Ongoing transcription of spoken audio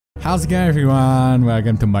How's it going, everyone?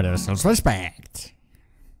 Welcome to Mother Souls Respect.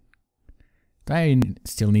 Do I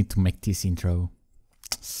still need to make this intro?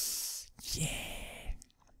 Yeah.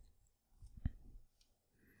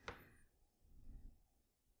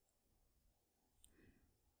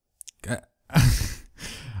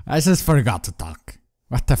 I just forgot to talk.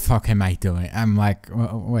 What the fuck am I doing? I'm like,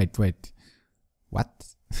 wait. What?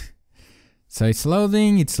 So it's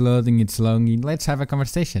loading. Let's have a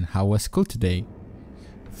conversation. How was school today?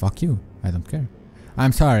 Fuck you. I don't care.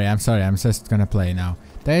 I'm sorry. I'm just gonna play now.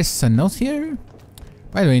 There's a note here.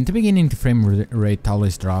 By the way, in the beginning the frame rate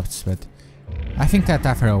always drops, but I think that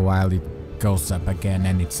after a while it goes up again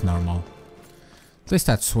and it's normal. At least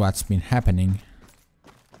that's what's been happening.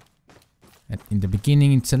 In the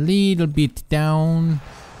beginning it's a little bit down,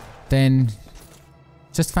 then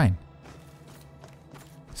just fine.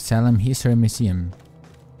 Salem History Museum.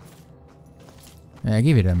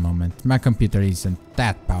 Give it a moment. My computer isn't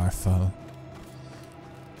that powerful.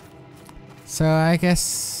 So I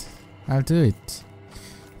guess I'll do it.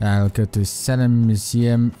 I'll go to Salem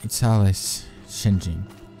Museum. It's always changing.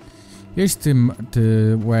 Here's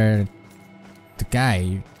to where the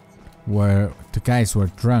guys were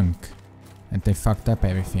drunk and they fucked up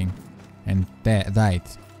everything and they died.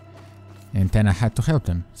 And then I had to help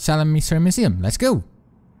them. Salem History Museum. Let's go.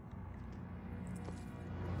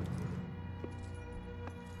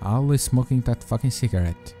 Always smoking that fucking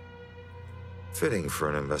cigarette. Fitting for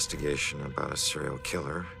an investigation about a serial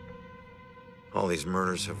killer. All these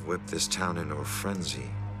murders have whipped this town into a frenzy.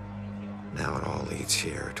 Now it all leads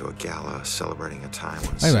here to a gala celebrating a time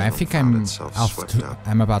when anyway, I think I'm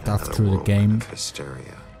about half through the game.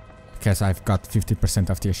 Hysteria. Because I've got 50%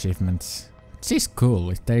 of the achievements. Which is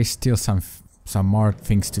cool. There is still some more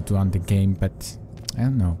things to do on the game, but I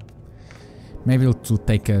don't know. Maybe it will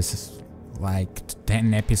take us like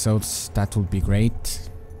 10 episodes. That would be great.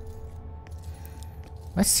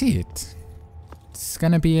 Let's see it. It's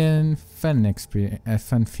gonna be a fun experience, a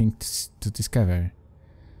fun thing to discover.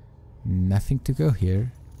 Nothing to go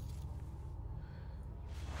here.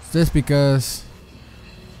 Just because.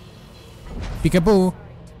 Peekaboo!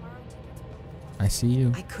 I see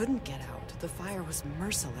you. I couldn't get out. The fire was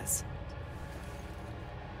merciless.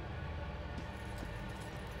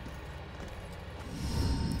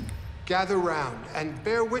 Gather round and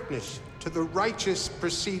bear witness to the righteous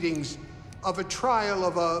proceedings of a trial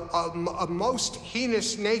of a most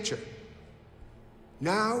heinous nature.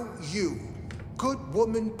 Now you, good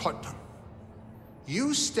woman Putnam,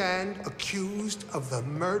 you stand accused of the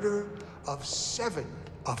murder of 7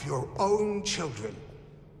 of your own children,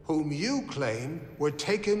 whom you claim were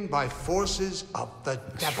taken by forces of the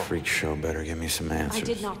devil. This freak show better give me some answers. I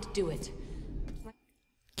did not do it.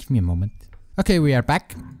 Give me a moment. Okay, we are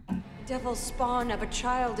back. Devil's spawn of a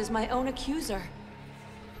child is my own accuser.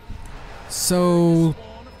 So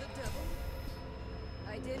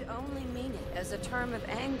I did only mean it as a term of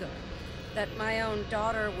anger, that my own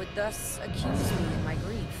daughter would thus accuse me in my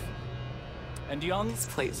grief. And Young's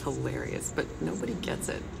play's hilarious, but nobody gets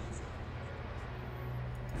it.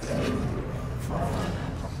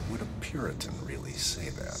 Would a Puritan really say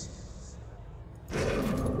that?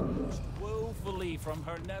 Woefully from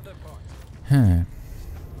her nether part. Huh.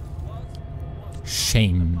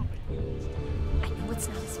 Shame. I know it's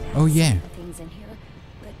not as bad Oh yeah. as things in here,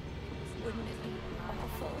 but wouldn't it be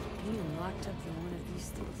awful being locked up in one of these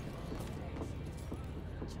things?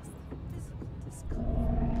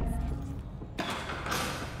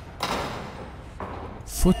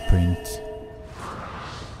 Footprint.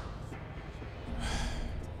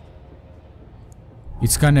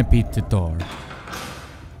 It's gonna be the door.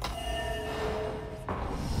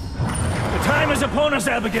 The time is upon us,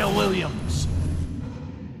 Abigail Williams.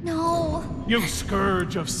 No! You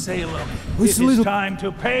scourge of Salem. Who's It the is little- time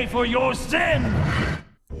to pay for your sin!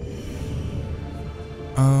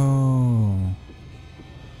 Oh.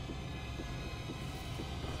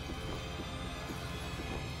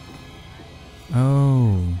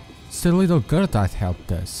 Oh. It's the little girl that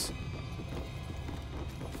helped us.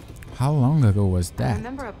 How long ago was I that?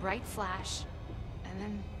 remember a bright flash, and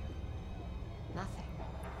then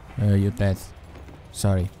nothing. You're dead.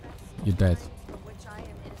 Sorry. You're dead. Of which I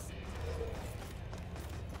am innocent.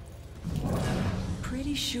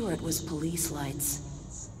 Pretty sure it was police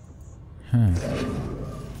lights. Huh.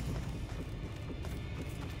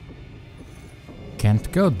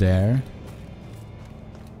 Can't go there.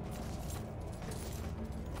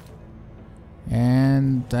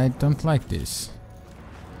 And I don't like this.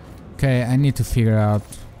 Okay, I need to figure out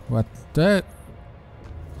what the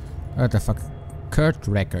fuck. Kurt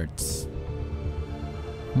records.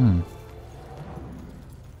 Found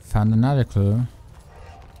another clue.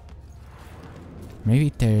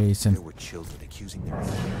 Maybe there isn't. There were children accusing their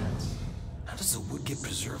parents. How does the wood get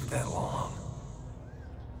preserved that long?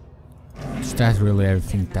 Is that really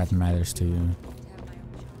everything that matters to you?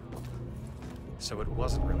 So it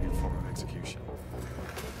wasn't really a form of execution.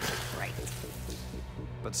 Right.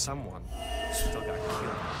 But someone still got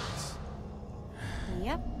killed.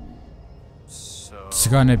 Yep. So It's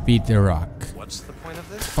gonna be the rock. what's the point of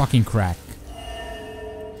this? Fucking crack.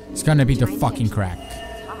 It's gonna be the fucking crack.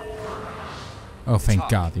 Oh, thank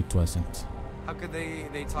God it wasn't. How could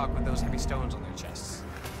they talk with those heavy stones on their chests?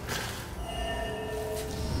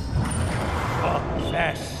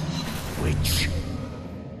 Confess, witch.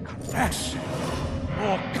 Confess.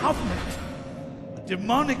 Or covenant. A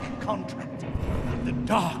demonic contract with the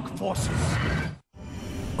dark forces.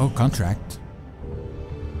 Oh, contract.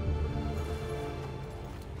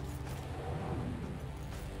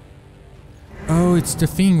 Oh, it's the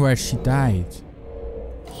thing where she died.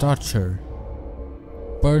 Torture.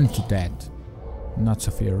 Burned to death. Not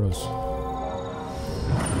Sophia Rose.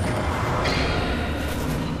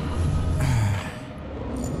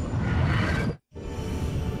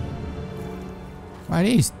 What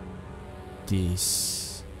is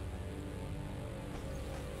this?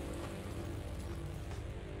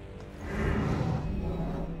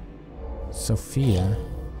 Sophia?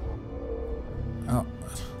 Oh.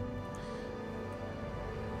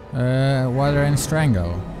 Water and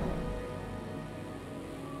strangle.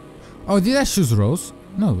 Oh, did I choose Rose?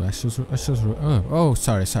 No, I chose Rose. Oh,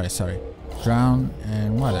 sorry. Drown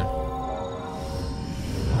and water.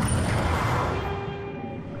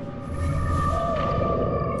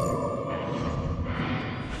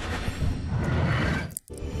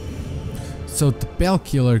 So the Bell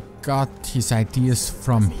Killer got his ideas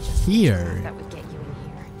from here. That would get you in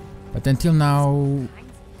here. But until now,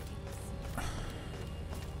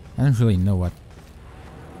 I don't really know what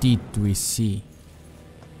did we see.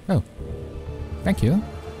 Oh, thank you.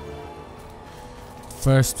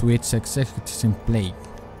 First witch executives in plague.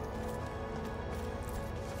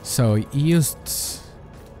 So he used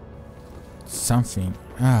something.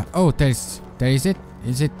 Oh, there is it?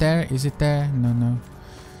 Is it there? Is it there? No.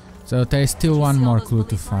 So there is still one more clue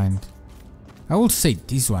to find. I will say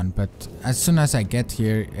this one, but as soon as I get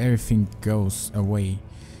here, everything goes away.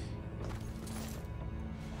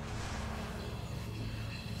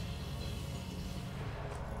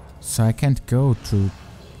 So I can't go through.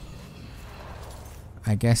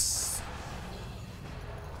 I guess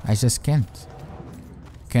I just can't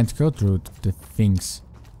go through the things.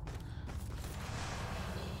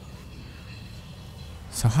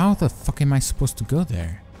 So how the fuck am I supposed to go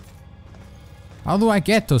there? How do I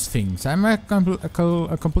get those things? I'm a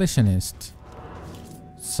completionist.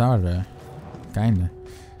 Sorta. Kinda.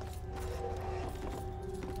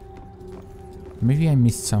 Maybe I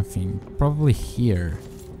missed something. Probably here.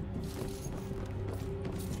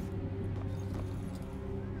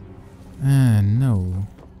 No.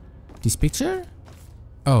 This picture?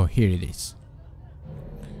 Oh, here it is.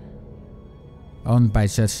 Owned by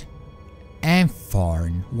Judge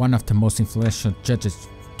Amthorn, one of the most influential judges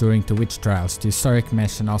during the witch trials. The historic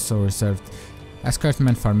mansion also reserved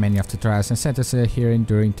escortment for many of the trials and set as a hearing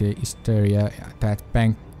during the hysteria that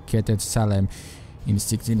banqueted Salem in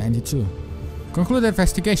 1692. Conclude the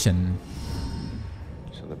investigation.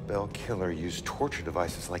 So the Bell Killer used torture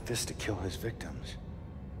devices like this to kill his victims.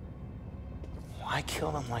 Why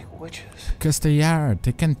kill them like witches? Because they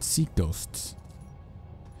can't see ghosts.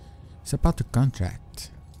 It's about the contract.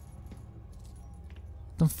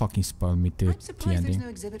 Don't fucking spoil me the I'm surprised there's ending. no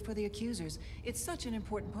exhibit for the accusers. It's such an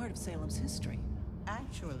important part of Salem's history.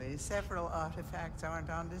 Actually, several artifacts aren't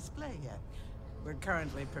on display yet. We're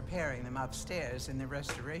currently preparing them upstairs in the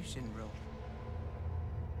restoration room.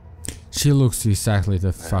 She looks exactly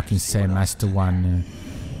the fucking same as the one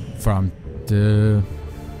from the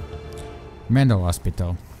mental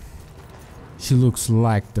hospital. She looks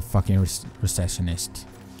like the fucking receptionist.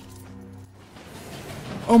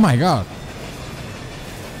 Oh my god!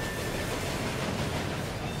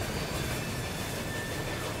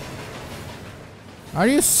 Are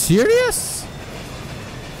you serious?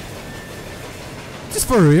 Is this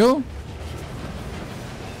for real?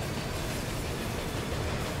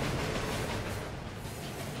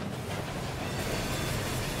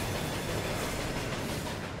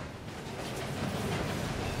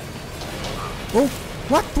 Oh,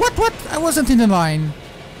 what? I wasn't in the line.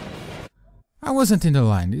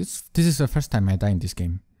 This is the first time I die in this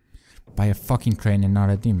game. By a fucking train and not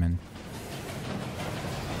a demon.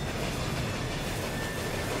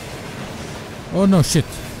 Oh no, shit.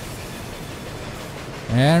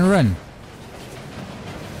 And run.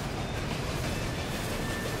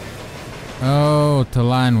 Oh, Oh, the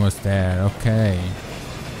line was there. Okay.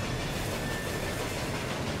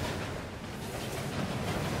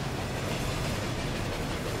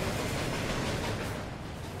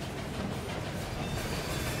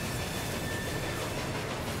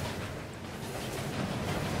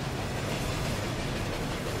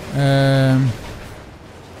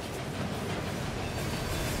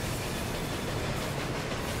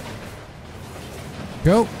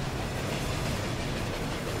 Go.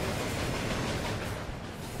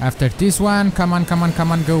 After this one, come on, come on,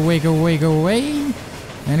 come on, go away, go away, go away,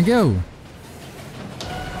 and go.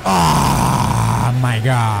 Ah, my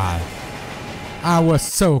God. I was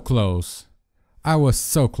so close. I was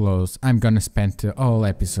so close. I'm gonna spend the whole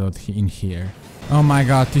episode in here. Oh my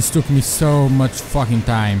God, this took me so much fucking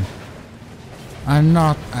time. I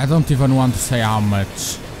don't even want to say how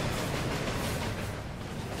much.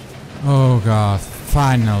 Oh God,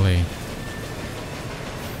 finally.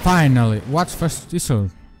 Finally. What's first this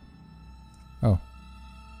one? Oh.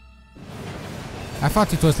 I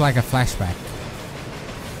thought it was like a flashback.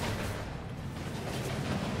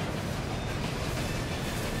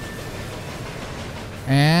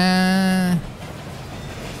 And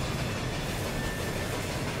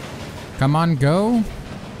come on, go.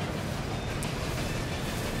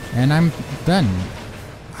 And I'm done.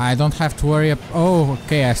 I don't have to worry oh,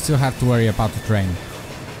 okay, I still have to worry about the train.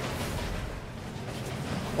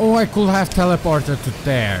 Oh, I could have teleported to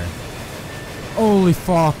there. Holy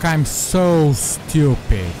fuck, I'm so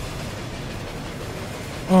stupid.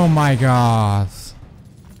 Oh my God.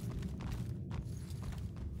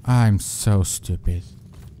 I'm so stupid.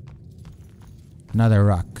 Another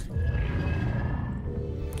rock.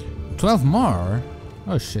 12 more?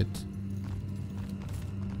 Oh shit.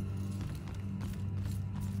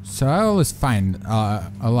 So I always find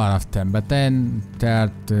a lot of them, but then there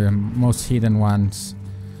are the most hidden ones,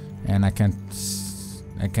 and I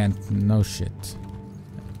can't know shit.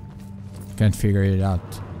 Can't figure it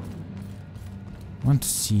out. Want to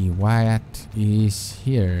see what is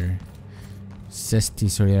here. Says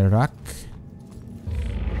this little rock.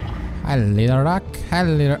 Hi little rock. Hi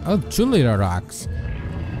little. Oh, 2 little rocks.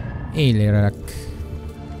 Hey little rock.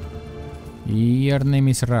 Your name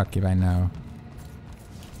is Rocky by now.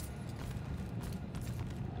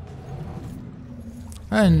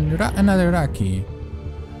 And another Rocky.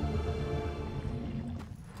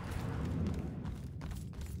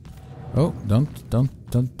 Oh, don't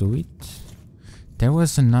do it. There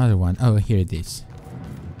was another one. Oh, here it is.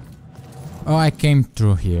 Oh, I came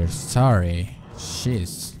through here. Sorry.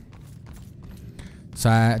 Jeez.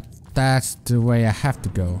 So that's the way I have to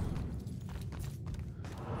go.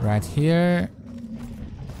 Right here.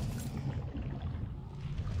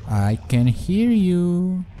 I can hear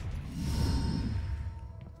you.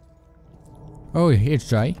 Oh, here's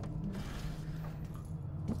Joy.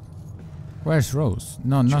 Where's Rose?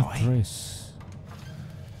 No, not Joy? Rose.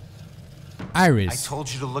 Iris. I told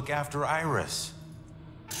you to look after Iris.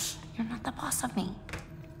 You're not the boss of me.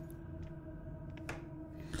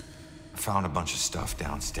 I found a bunch of stuff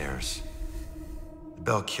downstairs. The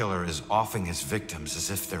Bell Killer is offing his victims as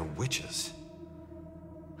if they're witches.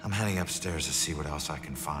 I'm heading upstairs to see what else I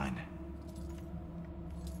can find.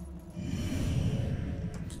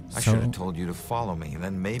 I should have told you to follow me, and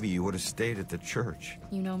then maybe you would have stayed at the church.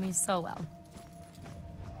 You know me so well.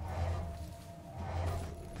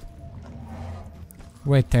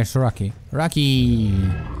 Wait, there's Rocky. Rocky!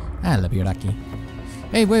 I love you, Rocky.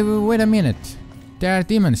 Hey, wait a minute. There are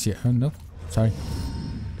demons here. Oh, no. Sorry.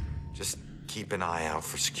 Just keep an eye out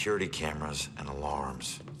for security cameras and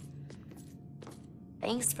alarms.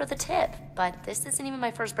 Thanks for the tip, but this isn't even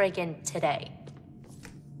my first break-in today.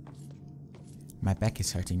 My back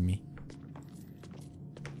is hurting me.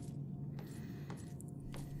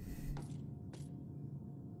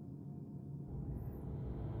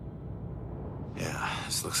 Yeah,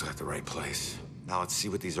 this looks like the right place. Now let's see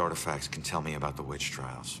what these artifacts can tell me about the witch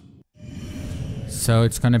trials. So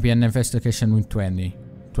it's gonna be an investigation with 20.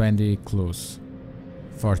 20 clues.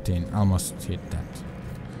 14. Almost hit that.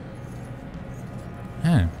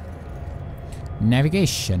 Huh.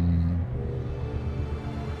 Navigation.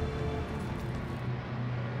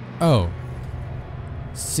 Oh.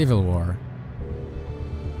 Civil War.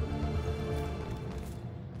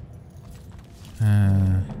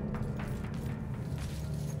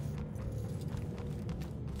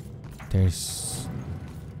 There's...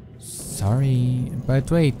 Sorry,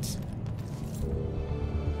 but wait.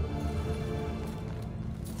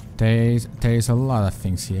 There is a lot of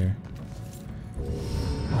things here.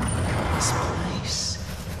 This place,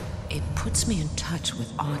 it puts me in touch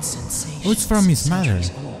with odd sensations. Who's from his mother?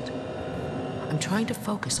 Centuries old. I'm trying to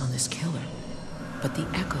focus on this killer. But the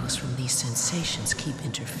echoes from these sensations keep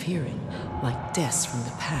interfering, like deaths from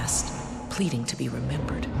the past, pleading to be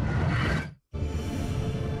remembered.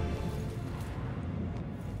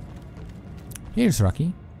 Here's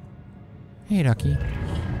Rocky. Hey, Rocky.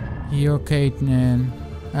 You okay, man?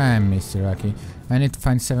 I'm Mr. Rocky. I need to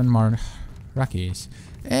find 7 more Rockies.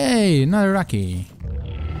 Hey, another Rocky.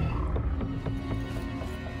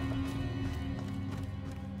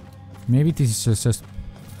 Maybe this is just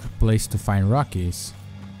a place to find Rockies.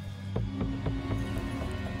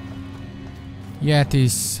 Yeah,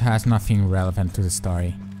 this has nothing relevant to the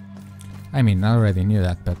story. I mean, I already knew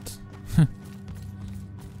that, but...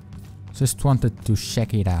 just wanted to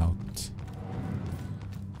check it out.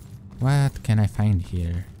 What can I find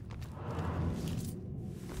here?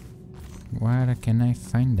 What can I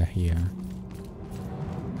find here?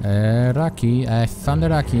 Rocky. I found a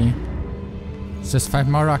Rocky. It's just 5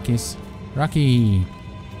 more Rockies. Rocky!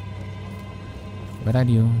 Where are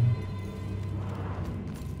you?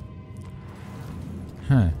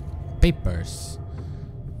 Huh. Papers.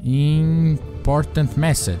 Important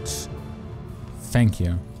message. Thank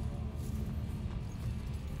you.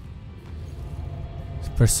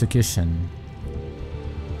 Persecution.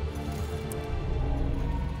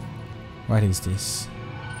 What is this?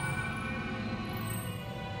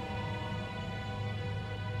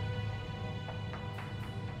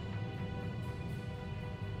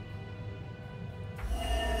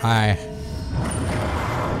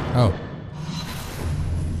 Oh.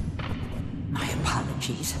 My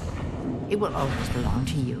apologies. It will always belong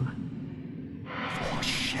to you. For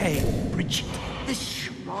shame, Bridget. This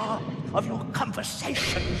schwa of your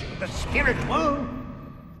conversations with the spirit world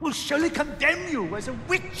will surely condemn you as a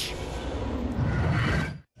witch.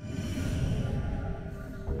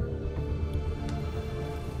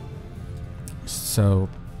 So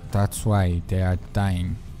that's why they are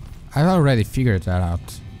dying. I already figured that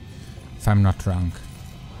out, if I'm not wrong.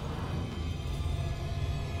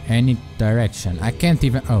 Any direction. I can't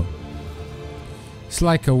even... Oh. It's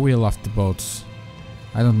like a wheel of the boats.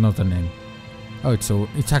 I don't know the name. Oh,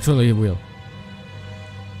 it's actually a wheel.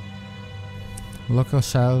 Local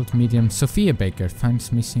child, medium. Sophia Baker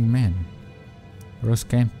finds missing man. Rose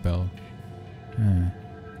Campbell.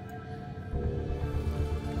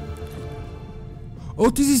 Oh,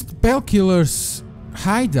 this is the Bell Killer's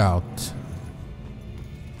hideout.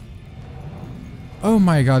 Oh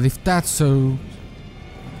my god, if that's so...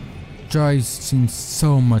 Joy's in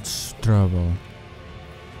so much trouble.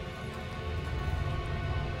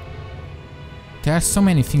 There are so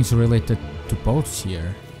many things related to boats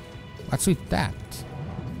here. What's with that?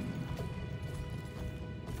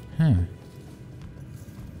 Huh.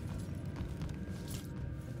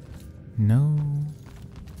 No.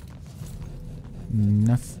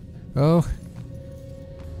 Nothing. Oh.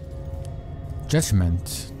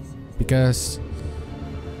 Judgment. Because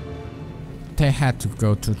they had to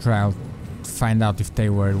go to trial to find out if they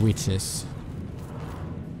were witches.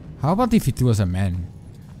 How about if it was a man?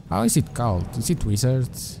 How is it called? Is it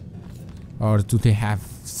wizards? Or do they have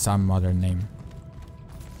some other name?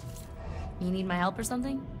 You need my help or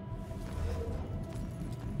something?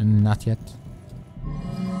 Not yet.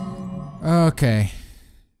 Okay.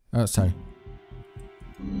 Oh, sorry.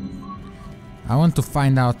 I want to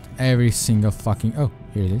find out every single fucking... Oh,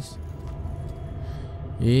 here it is.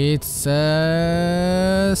 It's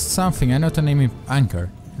something. I know the name is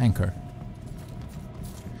Anchor. Anchor.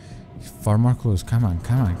 4 more clues. Come on,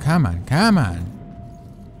 come on, come on, come on.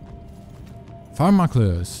 4 more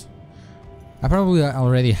clues. I probably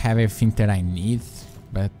already have everything that I need,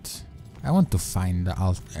 but I want to find the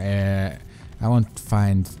I want to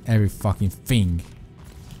find every fucking thing.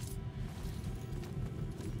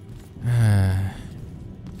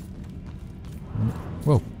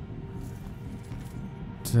 Whoa.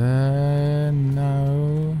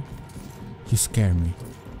 No. You scare me.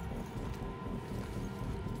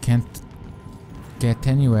 Can't get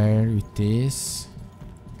anywhere with this.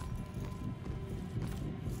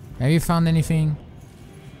 Have you found anything?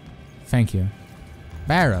 Thank you.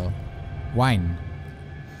 Barrel. Wine.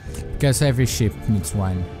 Because every ship needs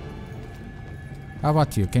wine. How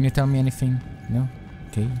about you? Can you tell me anything? No?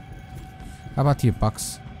 Okay. How about you,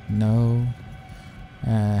 Box? No.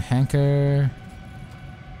 Hanker.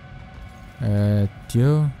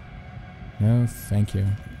 You? No, thank you.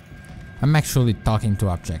 I'm actually talking to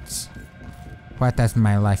objects. What has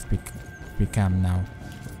my life become now?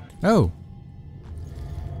 Oh!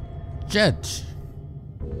 Judge!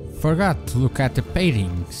 Forgot to look at the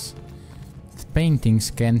paintings. The paintings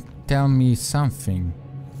can tell me something.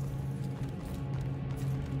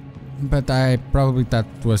 But I probably that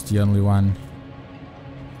was the only one.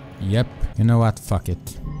 Yep, you know what? Fuck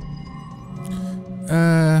it.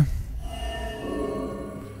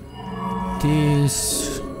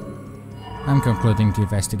 I'm concluding the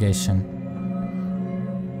investigation.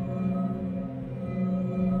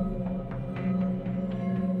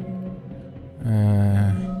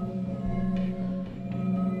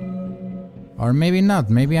 Or maybe not.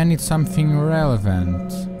 Maybe I need something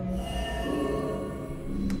relevant.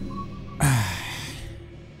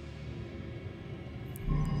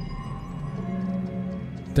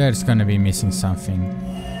 There's gonna be missing something.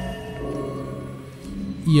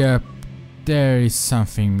 Yep, there is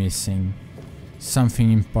something missing.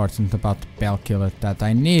 Something important about the Bell Killer that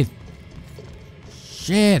I need.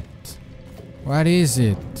 Shit! What is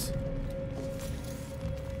it?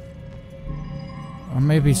 Or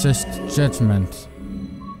maybe it's just judgment.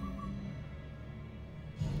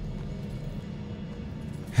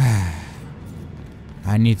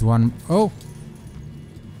 I need one. Oh!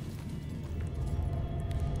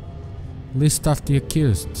 List of the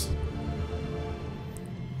accused.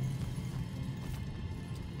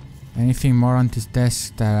 Anything more on this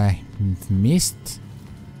desk that I missed?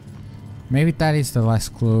 Maybe that is the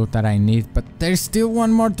last clue that I need, but there's still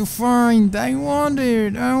one more to find. I want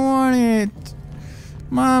it. I want it.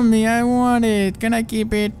 Mommy, I want it. Can I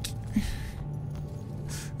keep it?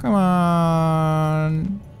 Come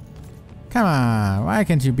on. Come on. Why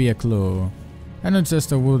can't you be a clue? I know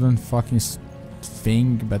just a wooden fucking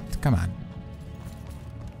thing, but come on.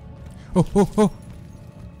 Oh, oh, oh.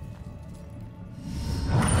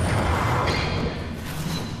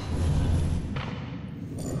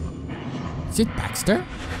 Is it Baxter?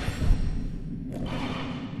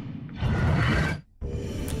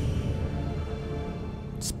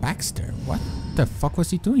 It's Baxter. What the fuck was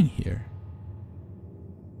he doing here?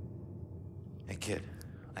 Hey kid,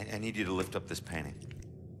 I need you to lift up this painting.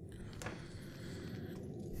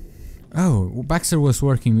 Oh, Baxter was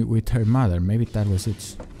working with her mother. Maybe that was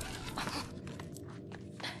it.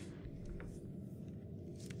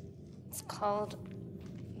 It's called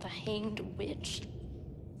The Hanged Witch.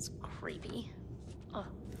 It's creepy. Oh.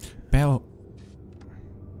 Bell.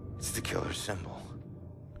 It's the killer's symbol.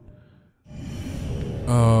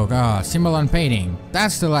 Oh god, symbol on painting.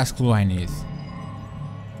 That's the last clue I need.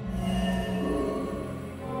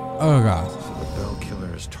 Oh god. So the Bell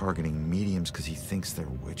Killer is targeting mediums because he thinks they're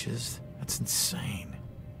witches? That's insane.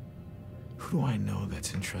 Who do I know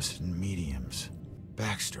that's interested in mediums?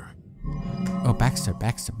 Baxter. Oh, Baxter.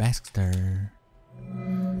 Baxter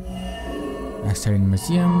in the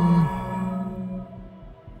museum.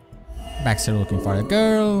 Baxter looking for a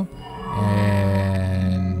girl.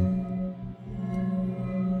 And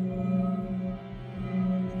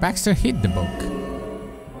Baxter hid the book.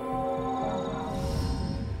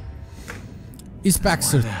 Is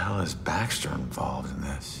Baxter... Why the hell is Baxter involved in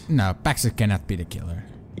this? No, Baxter cannot be the killer.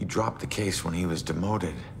 He dropped the case when he was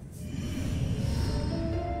demoted.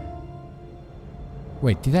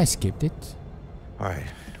 Wait, did I skip it? Alright,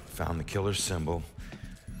 found the killer's symbol.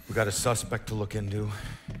 We got a suspect to look into.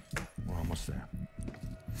 We're almost there.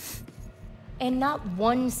 And not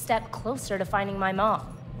one step closer to finding my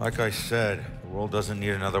mom. Like I said, the world doesn't need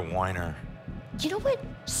another whiner. You know what?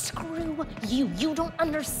 Screw you. You don't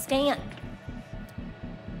understand.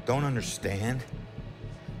 Don't understand?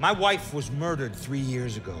 My wife was murdered 3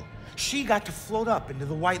 years ago. She got to float up into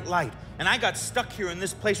the white light, and I got stuck here in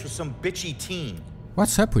this place with some bitchy teen.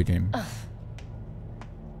 What's up with him?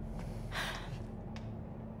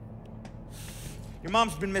 Your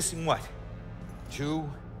mom's been missing what? 2,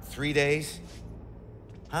 3 days?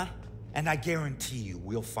 Huh? And I guarantee you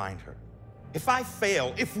we'll find her.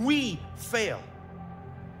 If we fail,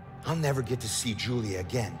 I'll never get to see Julia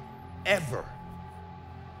again. Ever.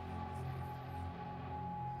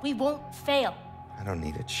 We won't fail. I don't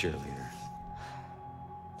need a cheerleader.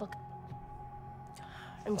 Look,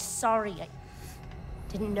 I'm sorry. I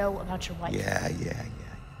didn't know about your wife. Yeah.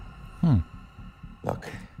 Look,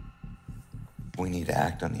 we need to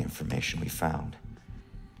act on the information we found.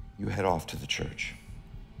 You head off to the church.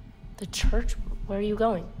 The church? Where are you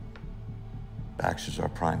going? Baxter's our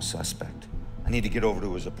prime suspect. I need to get over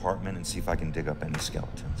to his apartment and see if I can dig up any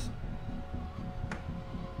skeletons.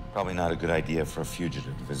 Probably not a good idea for a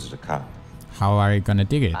fugitive to visit a cop. How are you gonna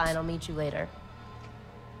dig it? Fine, I'll meet you later.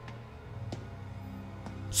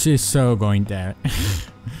 She's so going there.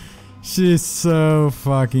 She's so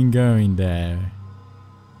fucking going there.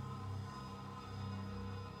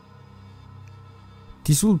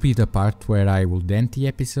 This will be the part where I will end the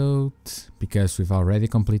episode, because we've already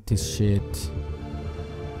completed this shit.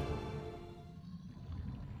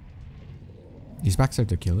 Is Baxter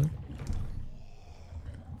the killer?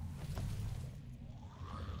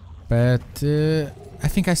 but I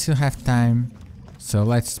think I still have time, so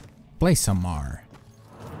let's play some more.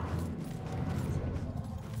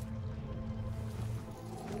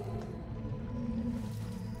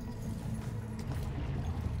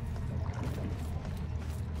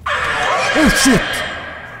 Oh shit!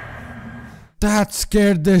 That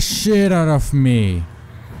scared the shit out of me.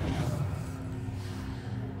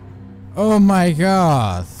 Oh my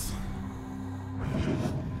god.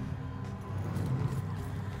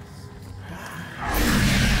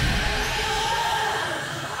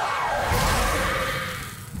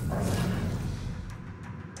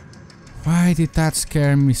 Why did that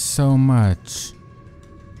scare me so much?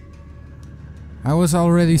 I was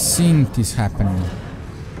already seeing this happening.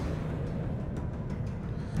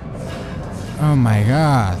 Oh my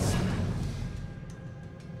god.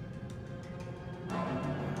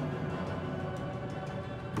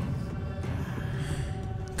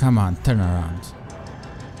 Come on, turn around.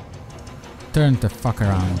 Turn the fuck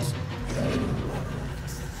around.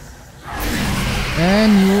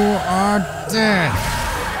 And you are dead.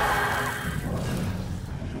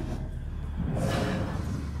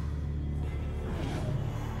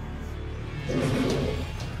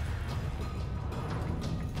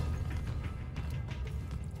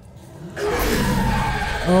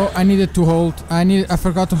 Oh, I needed to hold. I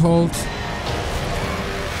forgot to hold.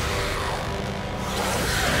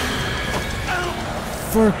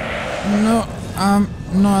 No, I'm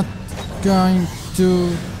not going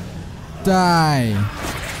to die.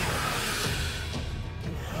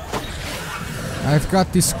 I've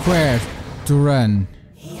got this square to run.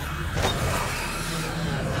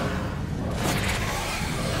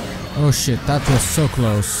 Oh shit, that was so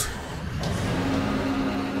close.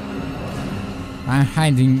 I'm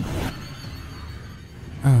hiding.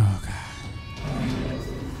 Oh god.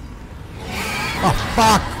 Oh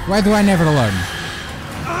fuck! Why do I never learn?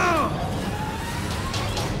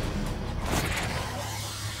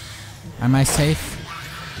 Am I safe?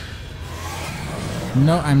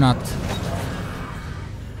 No, I'm not.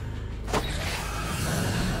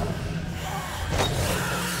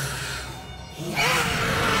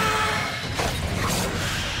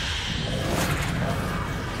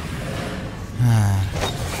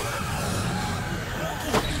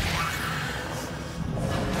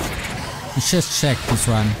 Just check this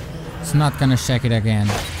one. It's not gonna check it again.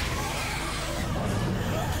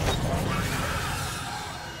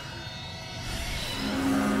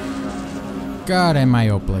 God, am I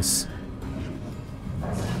hopeless.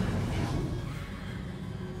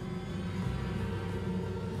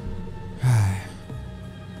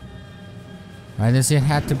 Why does it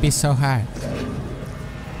have to be so hard?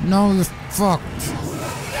 No, you're fucked.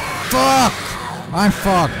 Fuck! I'm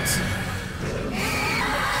fucked.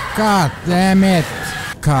 God damn it!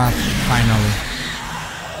 God, finally.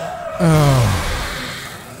 Oh.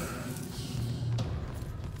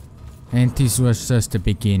 And this was just the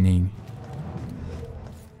beginning.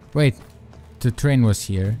 Wait, the train was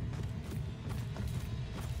here.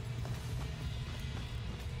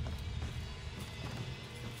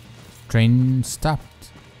 Train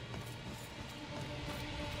stopped.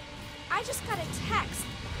 I just got a text.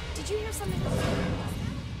 Did you hear something?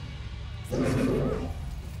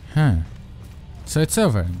 Huh. So it's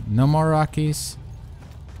over. No more Rockies.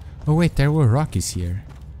 Oh wait, there were Rockies here.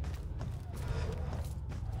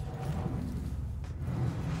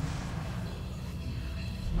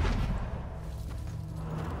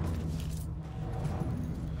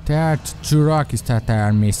 There are two Rockies that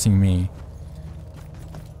are missing me.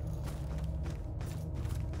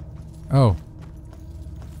 Oh.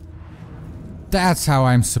 That's how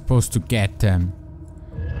I'm supposed to get them.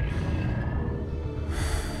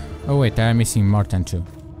 Oh wait, they are missing more than two.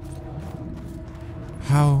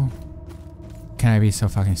 How can I be so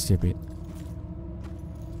fucking stupid?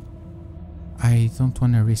 I don't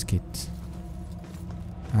want to risk it.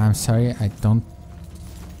 I'm sorry, I don't.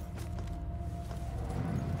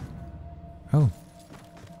 Oh.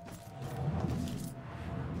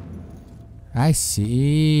 I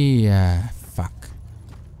see. Fuck.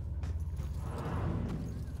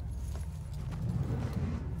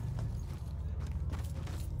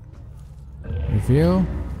 Reveal.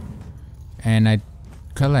 And I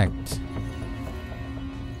collect.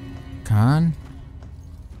 Con.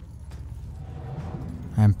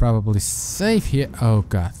 I'm probably safe here. Oh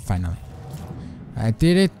god, finally. I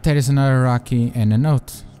did it. There is another Rocky and a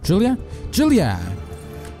note. Julia? Julia!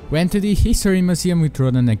 Went to the history museum with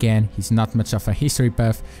Ronan again. He's not much of a history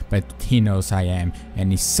buff, but he knows I am,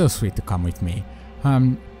 and he's so sweet to come with me.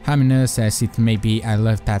 Ominous as it may be, I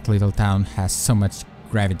love that little town has so much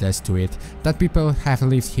gravitas to it, that people have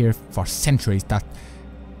lived here for centuries, that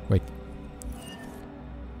Wait.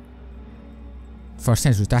 For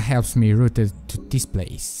centuries, that helps me rooted to this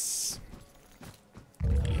place.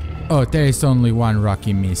 Oh, there is only one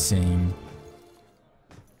Rocky missing.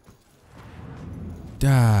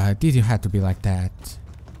 Duh, did you have to be like that?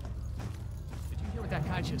 Did you hear what that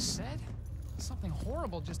guy just said? Something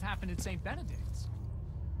horrible just happened at St. Benedict's.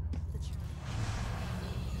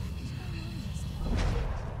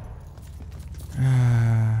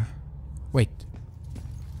 Wait.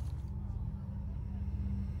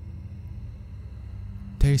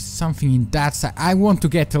 There is something in that side. I want to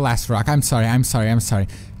get the last rock. I'm sorry.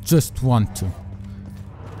 Just want to.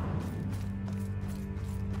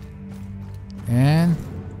 And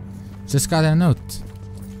just got a note.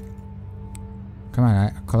 Come on,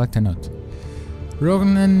 I collect a note.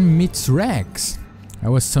 Ronan meets Rex. I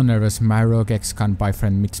was so nervous. My rogue ex-con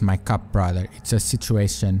boyfriend meets my cop brother. It's a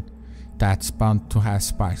situation that's bound to have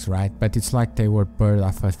sparks, right? But it's like they were birds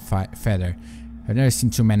of a feather. I've never seen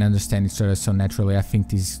two men understand each other so naturally. I think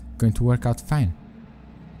this is going to work out fine.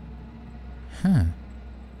 Huh.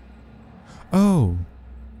 Oh.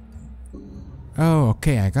 Oh,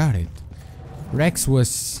 okay, I got it. Rex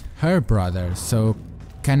was her brother, so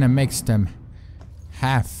kinda makes them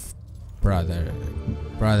half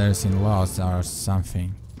brothers-in-laws or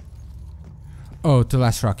something. Oh, the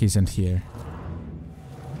last rock isn't here.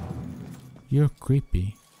 You're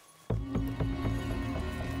creepy.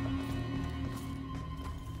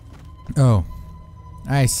 Oh,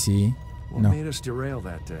 I see. What made us derail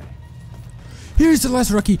that day? Here's the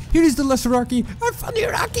last Rocky! Here is the last Rocky! I found you,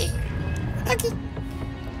 Rocky! Rocky!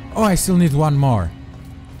 Oh, I still need one more.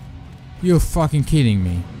 You're fucking kidding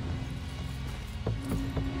me.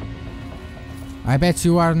 I bet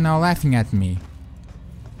you are now laughing at me.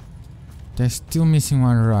 There's still missing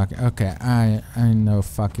one rock. Okay, I know,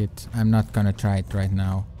 fuck it. I'm not gonna try it right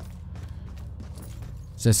now.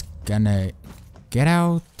 Just gonna get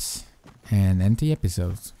out and end the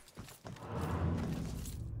episode.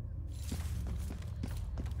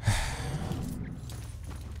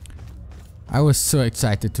 I was so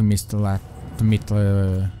excited to meet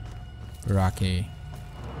Rocky.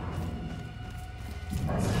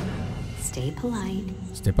 Stay polite.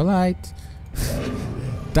 Stay polite.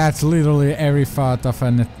 That's literally every thought of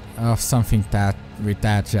something that with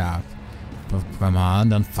that job. But come on,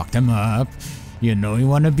 don't fuck them up. You know you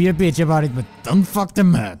wanna be a bitch about it, but don't fuck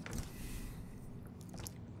them up.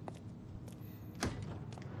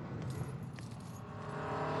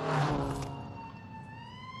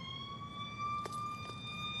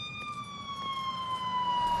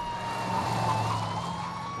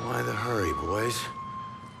 Why the hurry, boys?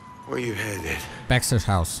 Where you headed? Baxter's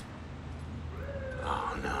house.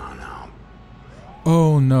 Oh, no.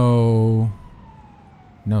 Oh no.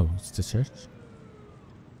 No, it's the church.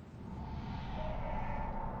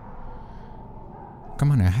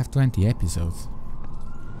 Come on, I have to end the episode.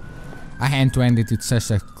 I had to end it with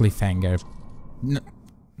such a cliffhanger.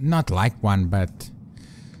 Not like one, but...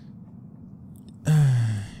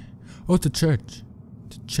 oh, the church.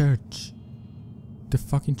 The church. The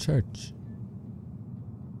fucking church.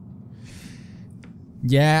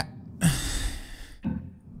 Yeah.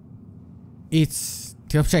 It's...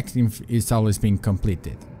 the objective is always being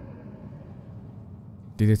completed.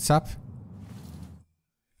 Did it stop?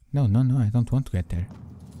 No, I don't want to get there.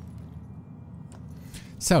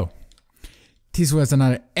 So, this was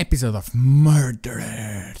another episode of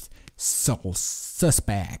Murderers Sole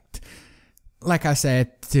Suspect. Like I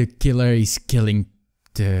said, the killer is killing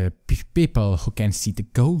the people who can see the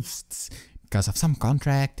ghosts. Because of some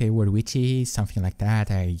contract, they were witches, something like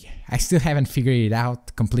that. I still haven't figured it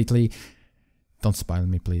out completely. Don't spoil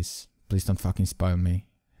me, please. Please don't fucking spoil me.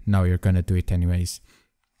 No, you're gonna do it anyways.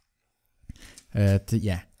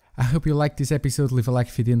 Yeah. I hope you liked this episode. Leave a like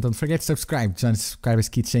if you didn't. Don't forget to subscribe. Join the subscribers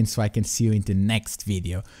keychain so I can see you in the next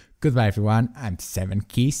video. Goodbye everyone. I'm 7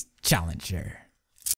 Keys Challenger.